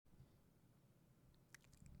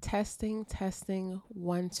Testing,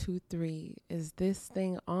 1, 2, 3. Is this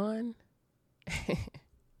thing on?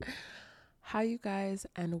 Hi, you guys,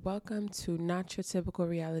 and welcome to Not Your Typical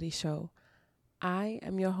Reality Show. I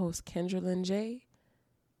am your host, Kendra Lynn J,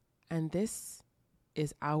 and this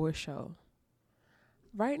is our show.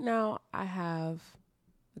 Right now, I have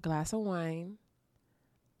a glass of wine.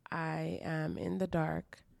 I am in the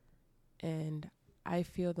dark, and I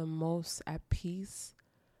feel the most at peace.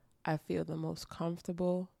 I feel the most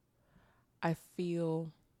comfortable. I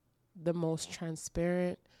feel the most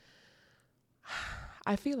transparent.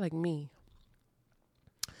 I feel like me.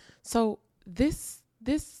 So this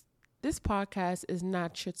podcast is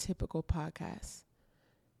not your typical podcast.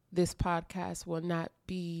 This podcast will not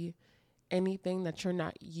be anything that you're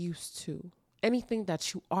not used to. Anything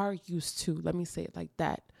that you are used to. Let me say it like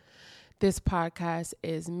that. This podcast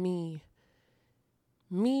is me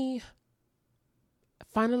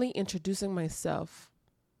finally introducing myself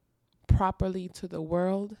properly to the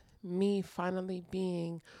world, me finally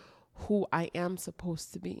being who I am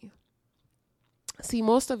supposed to be. See,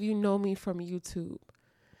 most of you know me from YouTube.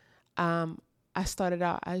 I started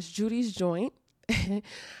out as Judy's Joint,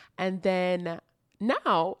 and then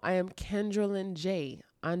now I am Kendra Lynn J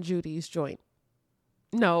on Judy's Joint.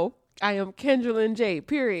 No, I am Kendra Lynn J,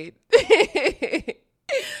 period.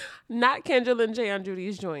 Not Kendra Lynn J on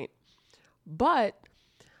Judy's Joint. But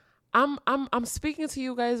I'm speaking to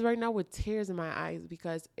you guys right now with tears in my eyes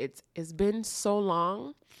because it's been so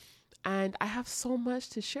long and I have so much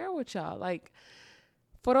to share with y'all. Like,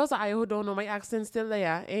 for those of you who don't know, my accent's still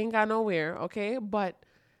there. It ain't got nowhere, okay? But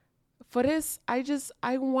for this,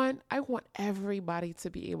 I want everybody to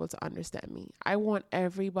be able to understand me. I want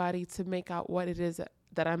everybody to make out what it is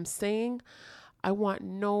that I'm saying. I want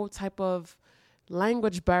no type of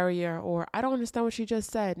language barrier or I don't understand what she just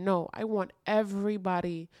said. No, I want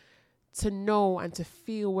everybody to know and to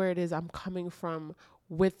feel where it is I'm coming from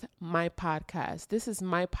with my podcast. This is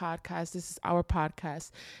my podcast. This is our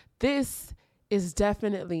podcast. This is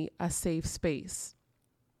definitely a safe space.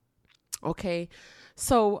 Okay.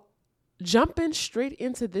 So jumping straight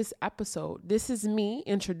into this episode, this is me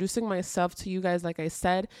introducing myself to you guys, like I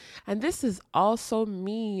said, and this is also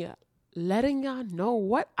me letting y'all know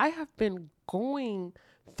what I have been going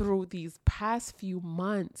through these past few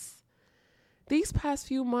months. These past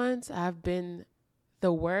few months have been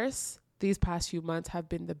the worst. These past few months have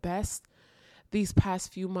been the best. These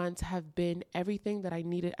past few months have been everything that I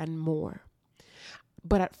needed and more.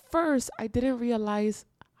 But at first, I didn't realize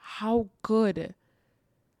how good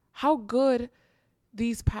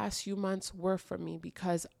these past few months were for me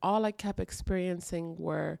because all I kept experiencing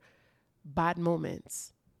were bad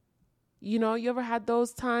moments. You know, you ever had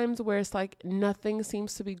those times where it's like nothing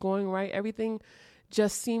seems to be going right? Everything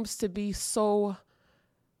just seems to be so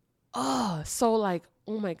like,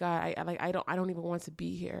 oh my God, I don't even want to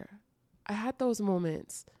be here. I had those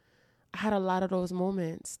moments. I had a lot of those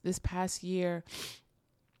moments. This past year,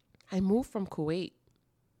 I moved from Kuwait.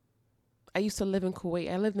 I used to live in Kuwait.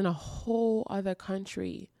 I lived in a whole other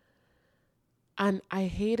country. And I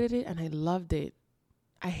hated it and I loved it.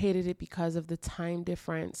 I hated it because of the time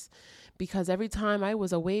difference. Because every time I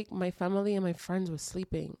was awake, my family and my friends were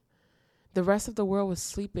sleeping. The rest of the world was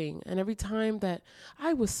sleeping. And every time that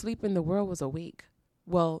I was sleeping, the world was awake.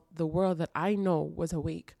 Well, the world that I know was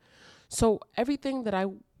awake. So everything that I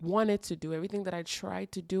wanted to do, everything that I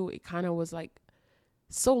tried to do, it kind of was like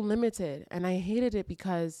so limited. And I hated it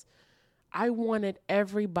because I wanted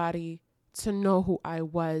everybody to know who I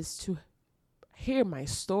was, to hear my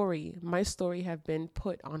story. My story have been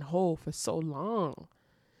put on hold for so long.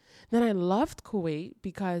 Then I loved Kuwait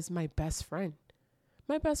because my best friend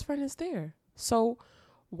is there. So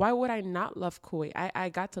why would I not love Kuwait? I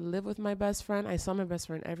got to live with my best friend. I saw my best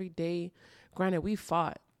friend every day. Granted, we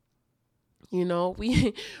fought. You know,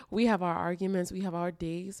 we have our arguments, we have our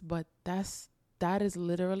days, but that is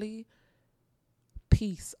literally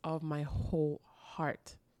piece of my whole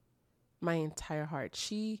heart, my entire heart.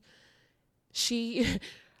 She,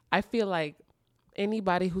 I feel like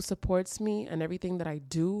anybody who supports me and everything that I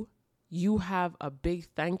do, you have a big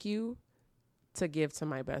thank you to give to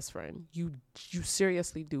my best friend. You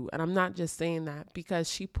seriously do. And I'm not just saying that because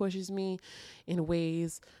she pushes me in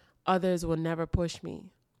ways others will never push me.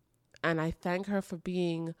 And I thank her for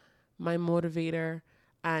being my motivator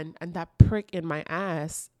and that prick in my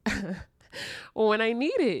ass when I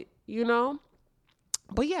need it, you know?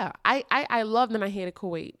 But yeah, I loved and I hated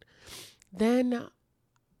Kuwait. Then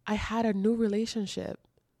I had a new relationship.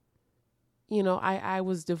 You know, I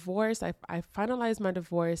was divorced. I finalized my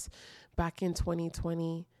divorce back in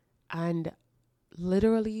 2020. And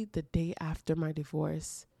literally the day after my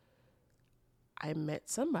divorce, I met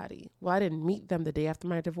somebody. Well, I didn't meet them the day after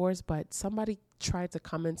my divorce, but somebody tried to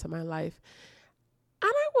come into my life.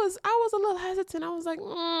 And I was a little hesitant. I was like,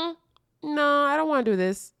 no, I don't want to do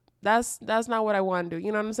this. That's not what I want to do.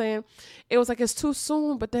 You know what I'm saying? It was like, it's too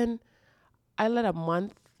soon. But then I let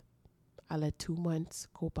 2 months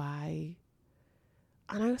go by.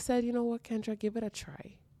 And I said, you know what, Kendra, give it a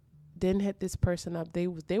try. Didn't hit this person up. They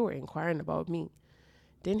were inquiring about me.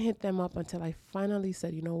 Didn't hit them up until I finally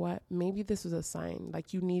said, you know what, maybe this was a sign.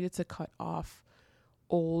 Like, you needed to cut off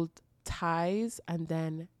old ties, and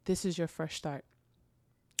then this is your fresh start.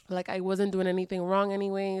 Like, I wasn't doing anything wrong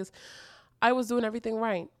anyways. I was doing everything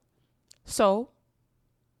right. So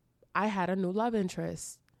I had a new love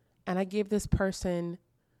interest, and I gave this person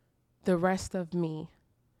the rest of me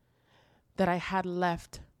that I had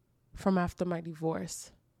left from after my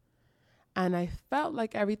divorce. And I felt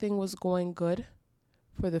like everything was going good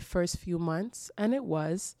for the first few months. And it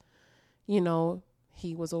was,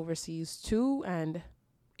 he was overseas too, and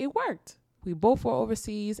it worked. We both were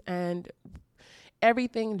overseas, and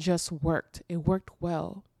everything just worked. It worked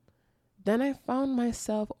well. Then I found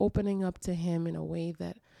myself opening up to him in a way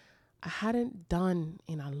that I hadn't done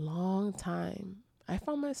in a long time. I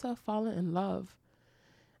found myself falling in love.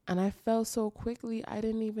 And I fell so quickly, I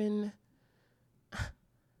didn't even...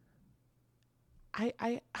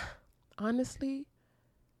 I honestly,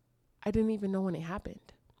 I didn't even know when it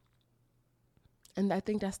happened. And I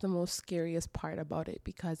think that's the most scariest part about it,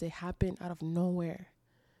 because it happened out of nowhere.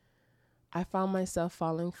 I found myself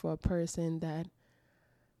falling for a person that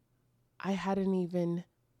I hadn't even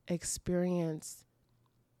experienced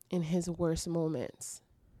in his worst moments.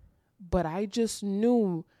 But I just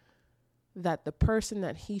knew that the person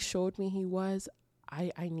that he showed me he was,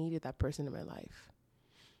 I needed that person in my life.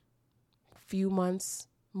 Few months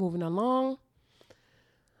moving along,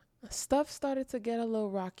 stuff started to get a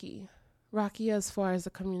little rocky as far as the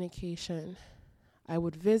communication. I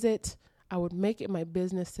would make it my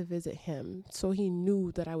business to visit him, so he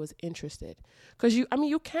knew that I was interested. Because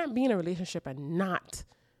you can't be in a relationship and not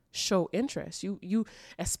show interest. You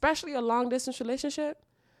especially a long distance relationship.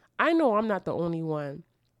 I know I'm not the only one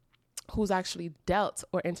who's actually dealt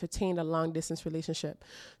or entertained a long distance relationship.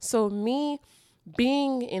 So me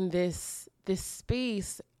being in this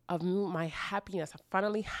space of my happiness, I'm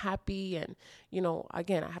finally happy, and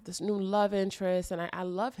again, I have this new love interest, and I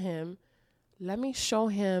love him. Let me show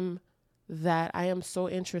him that I am so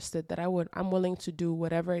interested that I'm willing to do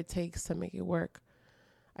whatever it takes to make it work.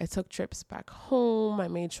 I took trips back home. I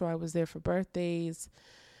made sure I was there for birthdays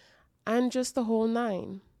and just the whole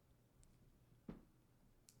nine.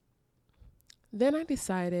 Then I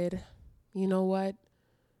decided, you know what?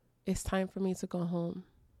 It's time for me to go home.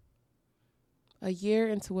 A year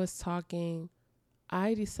into us talking,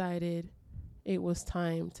 I decided it was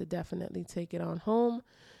time to definitely take it on home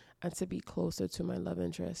and to be closer to my love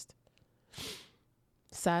interest.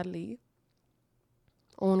 Sadly,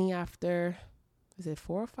 only after,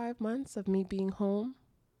 4 or 5 months of me being home,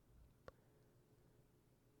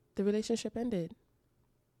 the relationship ended.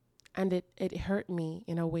 And it hurt me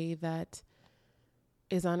in a way that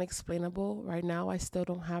is unexplainable. Right now, I still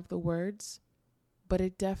don't have the words, but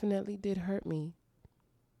it definitely did hurt me.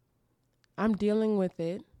 I'm dealing with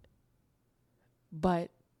it,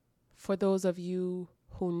 but for those of you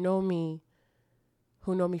who know me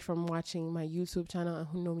from watching my YouTube channel and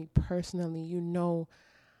who know me personally,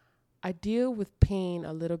 I deal with pain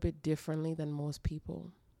a little bit differently than most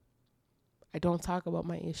people. I don't talk about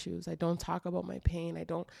my issues. I don't talk about my pain. I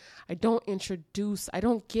don't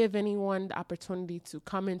give anyone the opportunity to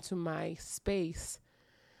come into my space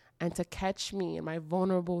and to catch me in my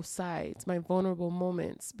vulnerable sides, my vulnerable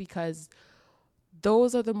moments, because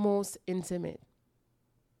those are the most intimate.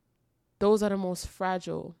 Those are the most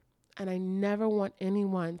fragile. And I never want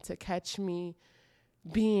anyone to catch me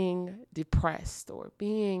being depressed or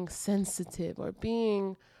being sensitive or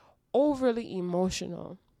being overly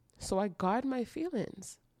emotional. So I guard my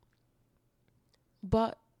feelings.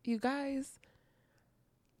 But you guys,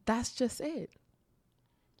 that's just it.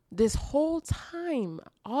 This whole time,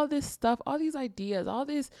 all this stuff, all these ideas, all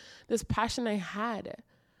this passion I had,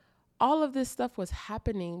 all of this stuff was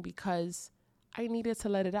happening because I needed to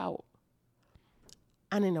let it out.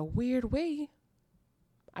 And in a weird way,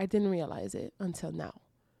 I didn't realize it until now.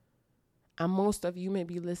 And most of you may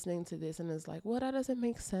be listening to this and it's like, well, that doesn't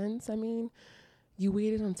make sense. I mean, you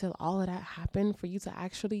waited until all of that happened for you to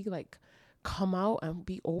actually come out and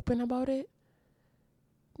be open about it?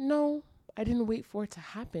 No, I didn't wait for it to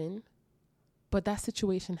happen. But that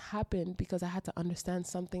situation happened because I had to understand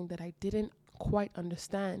something that I didn't quite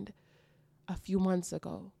understand a few months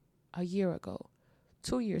ago, a year ago,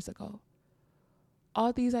 2 years ago.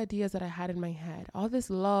 all these ideas that I had in my head, all this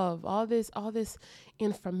love, all this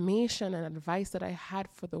information and advice that I had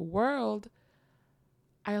for the world,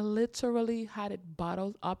 I literally had it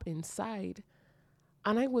bottled up inside.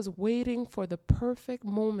 And I was waiting for the perfect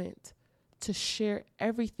moment to share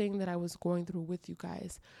everything that I was going through with you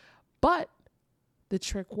guys. But the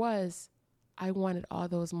trick was, I wanted all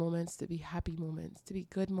those moments to be happy moments, to be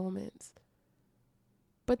good moments.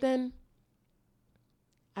 But then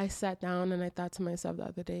I sat down and I thought to myself the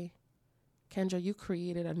other day, Kendra, you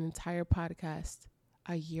created an entire podcast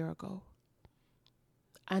a year ago.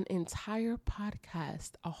 An entire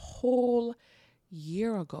podcast a whole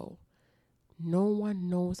year ago. No one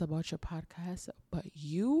knows about your podcast but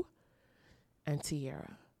you and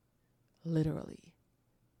Tiara. Literally.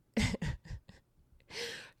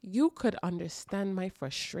 You could understand my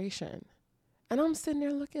frustration. And I'm sitting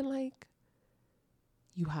there looking like,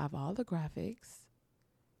 you have all the graphics.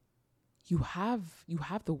 You have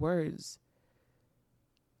the words.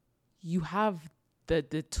 You have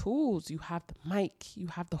the tools. You have the mic. You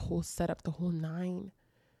have the whole setup, the whole nine.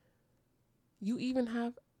 You even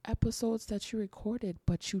have episodes that you recorded,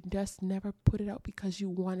 but you just never put it out because you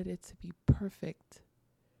wanted it to be perfect.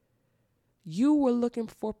 You were looking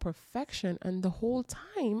for perfection, and the whole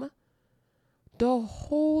time,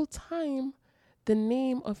 the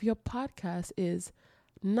name of your podcast is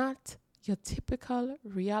not your typical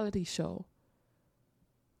reality show.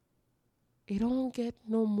 It don't get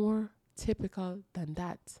no more typical than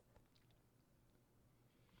that.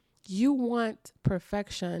 You want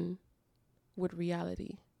perfection with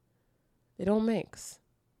reality. They don't mix.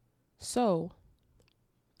 So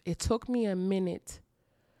it took me a minute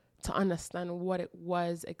to understand what it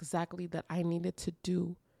was exactly that I needed to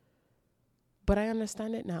do. But I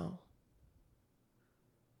understand it now.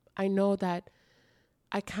 I know that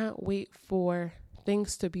I can't wait for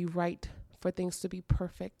things to be right, for things to be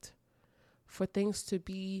perfect, for things to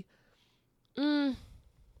be,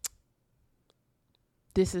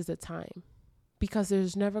 this is the time. Because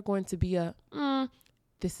there's never going to be a,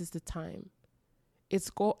 this is the time.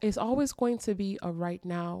 It's always going to be a right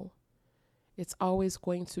now. It's always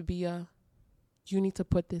going to be a, you need to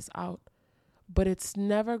put this out. But it's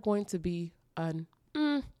never going to be an,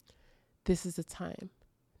 this is the time.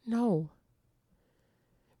 No.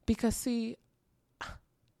 Because see,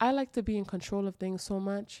 I like to be in control of things so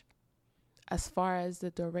much. As far as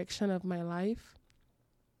the direction of my life,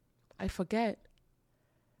 I forget.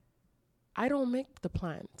 I don't make the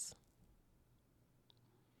plans.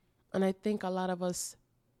 And I think a lot of us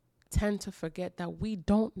tend to forget that we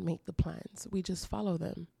don't make the plans. We just follow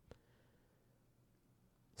them.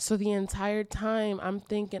 So the entire time I'm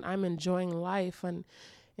thinking I'm enjoying life and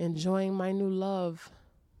enjoying my new love,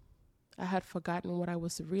 I had forgotten what I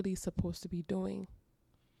was really supposed to be doing.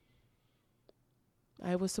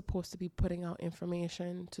 I was supposed to be putting out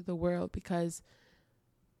information to the world, because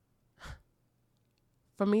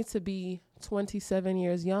for me to be 27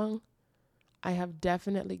 years young, I have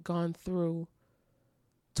definitely gone through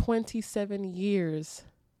 27 years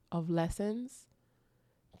of lessons,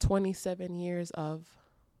 27 years of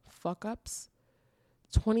fuck ups,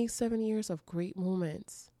 27 years of great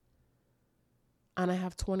moments, and I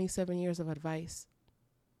have 27 years of advice.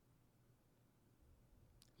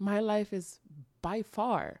 My life is by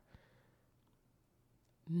far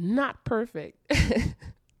not perfect.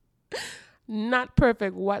 Not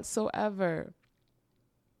perfect whatsoever.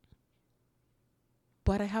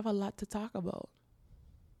 But I have a lot to talk about.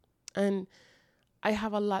 And I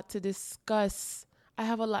have a lot to discuss. I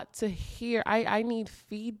have a lot to hear. I need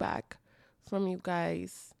feedback from you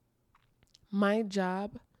guys. My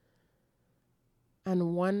job,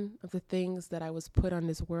 and one of the things that I was put on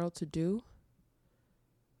this world to do,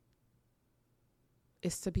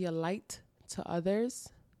 is to be a light to others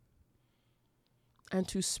and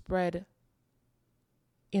to spread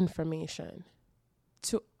information,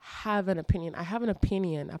 to have an opinion. I have an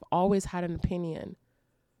opinion. I've always had an opinion.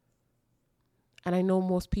 And I know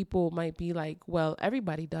most people might be like, well,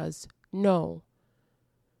 everybody does. No.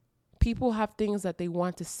 People have things that they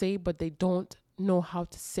want to say, but they don't know how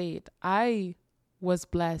to say it. I was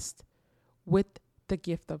blessed with the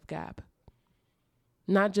gift of gab.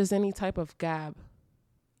 Not just any type of gab.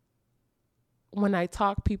 When I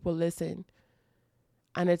talk, people listen.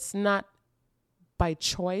 And it's not by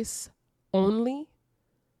choice only.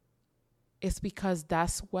 It's because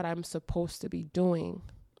that's what I'm supposed to be doing.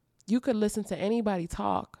 You could listen to anybody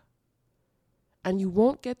talk and you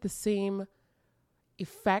won't get the same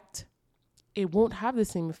effect. It won't have the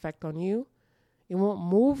same effect on you. It won't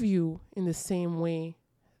move you in the same way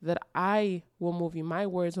that I will move you. My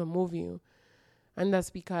words will move you. And that's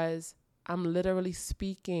because I'm literally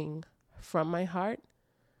speaking from my heart,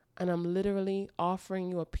 and I'm literally offering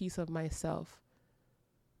you a piece of myself,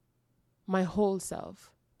 my whole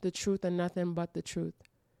self, the truth and nothing but the truth.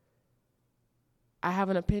 I have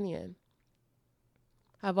an opinion.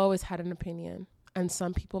 I've always had an opinion, and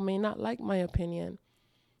some people may not like my opinion,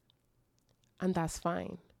 and that's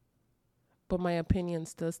fine. But my opinion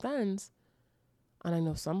still stands, and I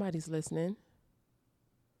know somebody's listening.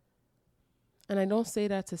 And I don't say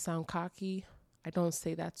that to sound cocky. I don't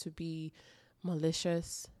say that to be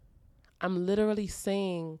malicious. I'm literally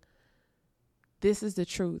saying this is the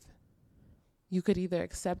truth. You could either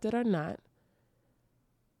accept it or not,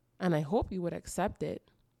 and I hope you would accept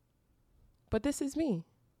it. But this is me.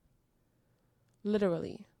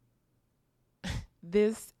 Literally.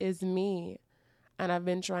 This is me. And I've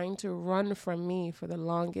been trying to run from me for the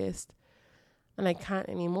longest, and I can't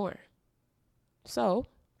anymore. So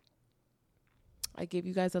I gave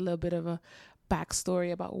you guys a little bit of a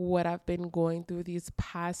backstory about what I've been going through these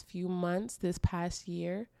past few months, this past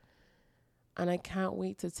year. And I can't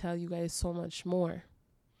wait to tell you guys so much more.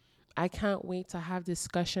 I can't wait to have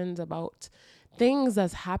discussions about things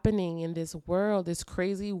that's happening in this world, this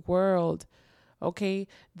crazy world. Okay,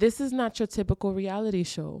 this is not your typical reality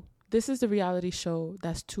show. This is the reality show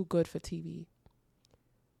that's too good for TV.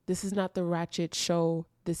 This is not the ratchet show.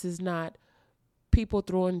 This is not people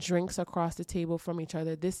throwing drinks across the table from each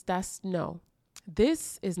other. No.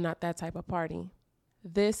 This is not that type of party.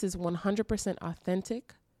 This is 100%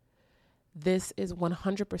 authentic. This is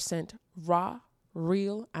 100% raw,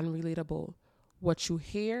 real, and relatable. What you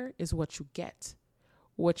hear is what you get.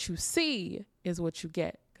 What you see is what you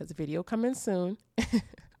get. Because video coming soon.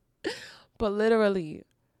 But literally,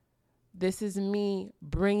 this is me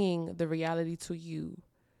bringing the reality to you.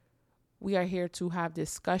 We are here to have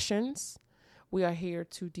discussions. We are here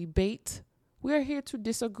to debate. We are here to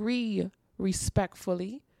disagree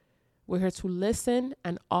respectfully. We're here to listen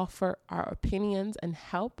and offer our opinions and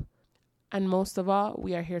help. And most of all,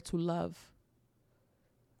 we are here to love.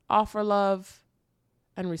 Offer love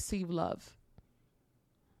and receive love.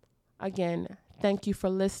 Again, thank you for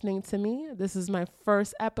listening to me. This is my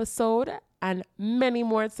first episode and many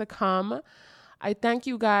more to come. I thank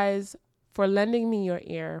you guys for lending me your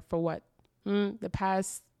ear for the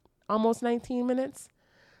past almost 19 minutes.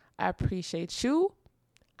 I appreciate you,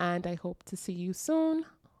 and I hope to see you soon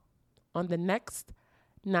on the next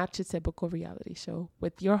Not Your Typical Reality Show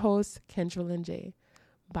with your host, Kendra Lynn J.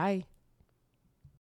 Bye.